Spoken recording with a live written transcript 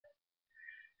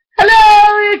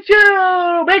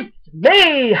YouTube, it's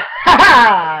me!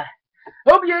 Haha!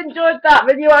 Hope you enjoyed that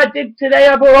video I did today.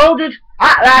 I uploaded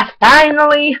at last,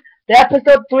 finally, the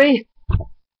episode 3.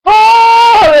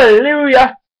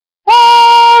 Hallelujah!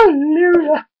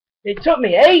 Hallelujah! It took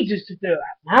me ages to do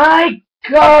that. My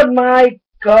God, my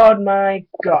God, my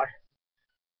God.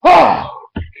 Oh,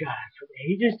 God, it took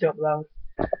me ages to upload.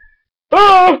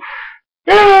 Oh!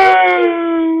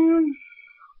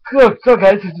 Good, so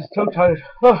guys, I'm just so tired.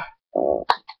 Oh.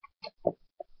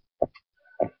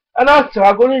 And also,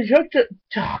 I'm going to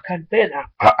I can't say it now.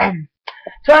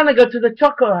 Trying to go to the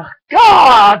chocolate.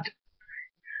 God!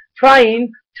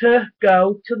 Trying to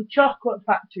go to the chocolate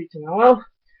factory tomorrow.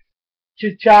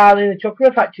 To Charlie in the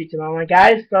chocolate factory tomorrow,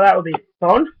 guys. So that will be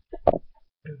fun.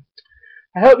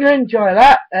 I hope you enjoy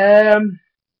that.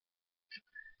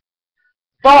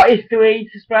 43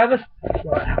 subscribers.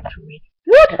 Well, that's really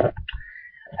good.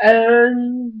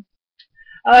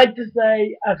 I'd like to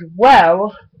say as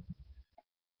well,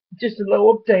 just a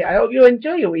little update. I hope you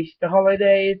enjoy your Easter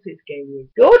holidays. It's getting really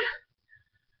good,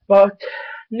 but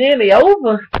nearly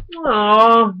over.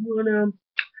 Oh,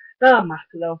 not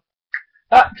matter though.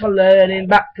 Back to learning,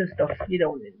 back to stuff. You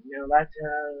don't really know that.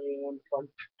 Really fun.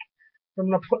 So I'm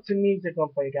gonna put some music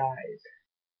on for you guys.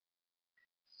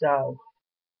 So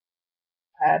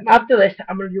after this,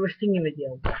 I'm gonna do a singing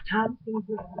video. I can't think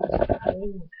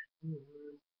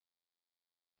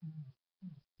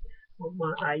of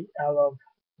what I love.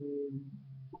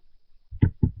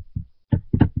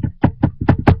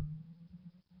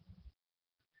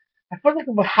 I feel like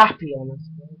I put happy on it.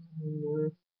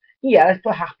 Yeah, let's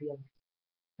put happy on it.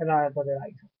 And I really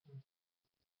like it.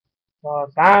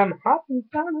 Cause I'm happy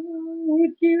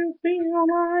if you feel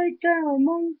like a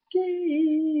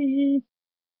monkey.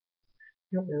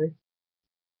 Not really.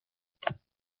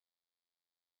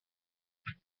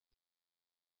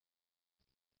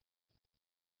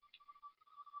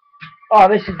 Oh,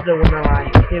 this is the one I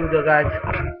like. Here we go, guys. It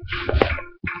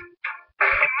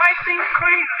might seem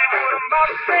crazy what I'm about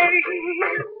to say.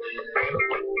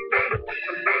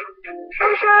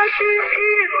 Sunshine she's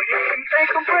here, you can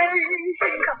take a break.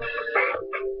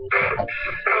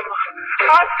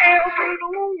 Hot air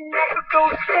balloon off the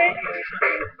ghost space.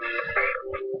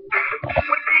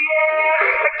 With the air,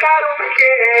 like I don't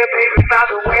care, baby, by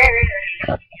the way.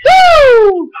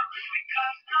 Woo!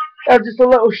 That's just a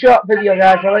little short video,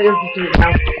 guys. I'll let you see it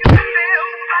now.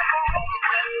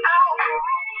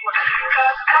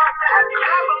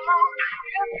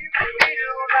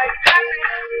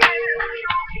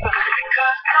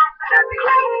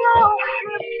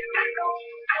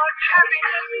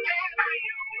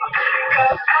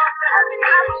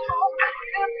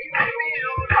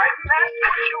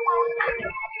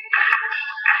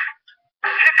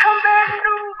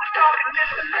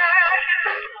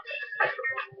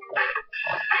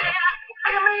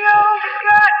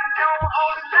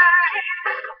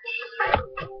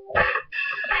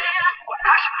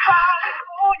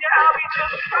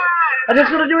 I just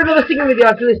want to do another singing video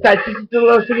after this, guys. This is a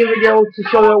little singing video to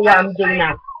show you what I'm doing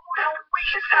now.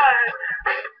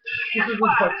 This is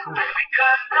the first one.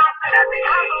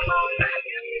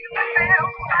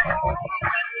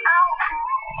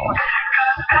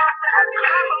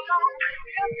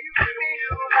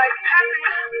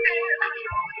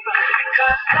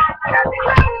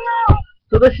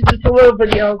 So this is just a little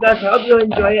video, guys. I hope you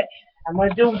enjoy it. I'm going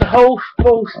to do the whole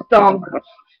full song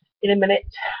in a minute.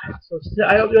 So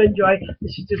I hope you enjoy.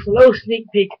 This is just a little sneak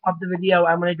peek of the video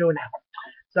I'm going to do now.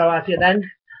 So I'll see you then.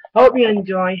 Hope you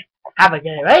enjoy. Have a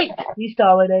great Easter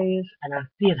holidays, and I'll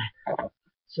see you then.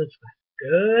 Subscribe.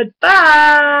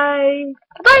 Goodbye.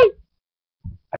 Bye.